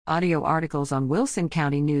Audio articles on Wilson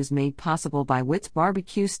County News made possible by Witt's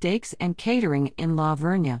Barbecue Steaks and Catering in La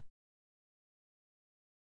Vernia.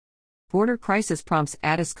 Border crisis prompts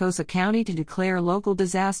Atascosa County to declare local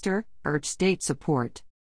disaster, urge state support.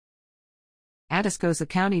 Atascosa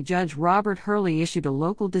County Judge Robert Hurley issued a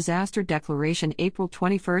local disaster declaration April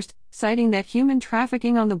 21, citing that human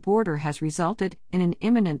trafficking on the border has resulted in an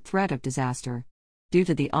imminent threat of disaster. Due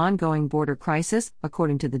to the ongoing border crisis,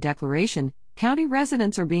 according to the declaration, county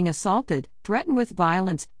residents are being assaulted, threatened with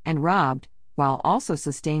violence, and robbed, while also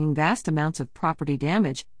sustaining vast amounts of property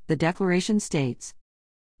damage, the declaration states.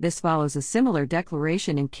 This follows a similar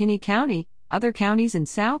declaration in Kinney County. Other counties in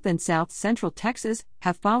South and South Central Texas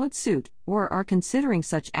have followed suit or are considering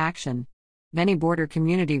such action. Many border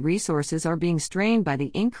community resources are being strained by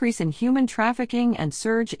the increase in human trafficking and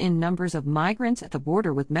surge in numbers of migrants at the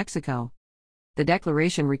border with Mexico. The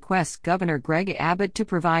declaration requests Governor Greg Abbott to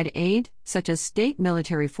provide aid, such as state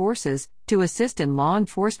military forces, to assist in law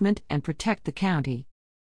enforcement and protect the county.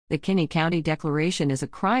 The Kinney County Declaration is a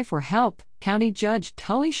cry for help, County Judge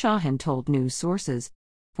Tully Shahan told news sources.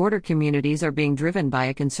 Border communities are being driven by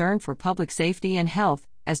a concern for public safety and health,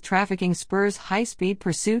 as trafficking spurs high-speed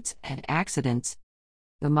pursuits and accidents.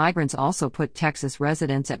 The migrants also put Texas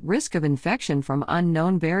residents at risk of infection from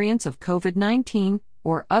unknown variants of COVID-19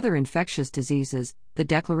 or other infectious diseases, the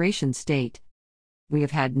declaration state. We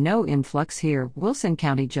have had no influx here, Wilson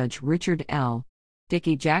County Judge Richard L.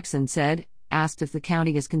 Dickey Jackson said, asked if the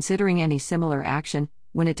county is considering any similar action.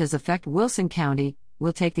 When it does affect Wilson County,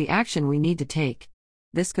 we'll take the action we need to take.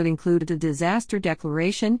 This could include a disaster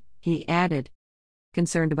declaration, he added.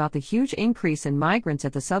 Concerned about the huge increase in migrants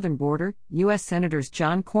at the southern border, U.S. Senators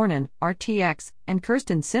John Cornyn, RTX, and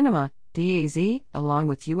Kyrsten Sinema, DAZ, along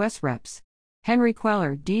with U.S. Reps. Henry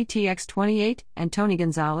Queller, DTX 28, and Tony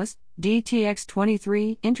Gonzalez, DTX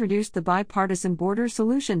 23, introduced the Bipartisan Border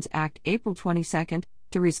Solutions Act April 22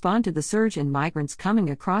 to respond to the surge in migrants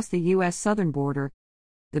coming across the U.S. southern border.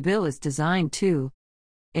 The bill is designed to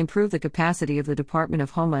improve the capacity of the Department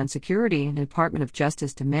of Homeland Security and Department of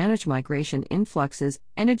Justice to manage migration influxes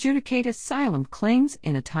and adjudicate asylum claims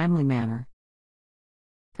in a timely manner.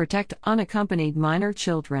 Protect unaccompanied minor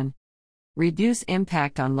children. Reduce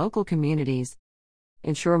impact on local communities.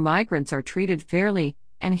 Ensure migrants are treated fairly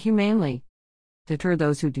and humanely. Deter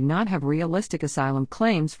those who do not have realistic asylum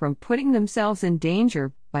claims from putting themselves in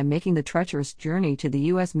danger by making the treacherous journey to the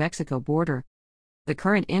U.S.-Mexico border. The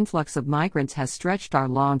current influx of migrants has stretched our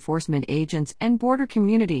law enforcement agents and border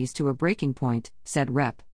communities to a breaking point, said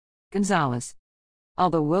Rep. Gonzalez.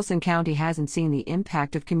 Although Wilson County hasn't seen the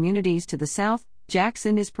impact of communities to the south,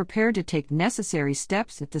 Jackson is prepared to take necessary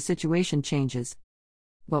steps if the situation changes.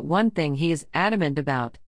 But one thing he is adamant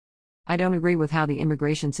about. I don't agree with how the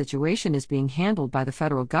immigration situation is being handled by the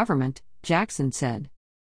federal government, Jackson said.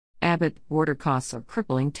 Abbott, border costs are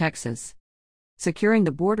crippling Texas. Securing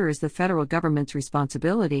the border is the federal government's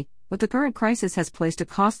responsibility, but the current crisis has placed a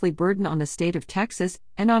costly burden on the state of Texas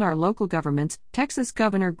and on our local governments, Texas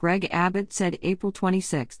Governor Greg Abbott said April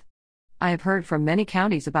 26. I have heard from many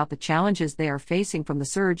counties about the challenges they are facing from the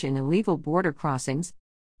surge in illegal border crossings.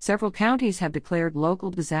 Several counties have declared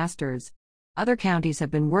local disasters. Other counties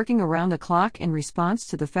have been working around the clock in response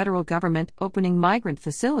to the federal government opening migrant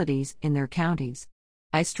facilities in their counties.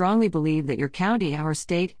 I strongly believe that your county, our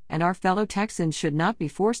state, and our fellow Texans should not be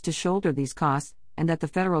forced to shoulder these costs, and that the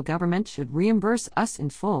federal government should reimburse us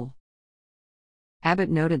in full.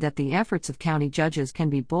 Abbott noted that the efforts of county judges can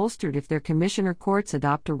be bolstered if their commissioner courts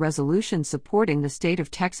adopt a resolution supporting the state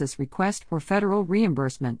of Texas' request for federal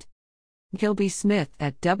reimbursement. Gilby Smith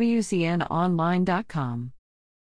at WZNOnline.com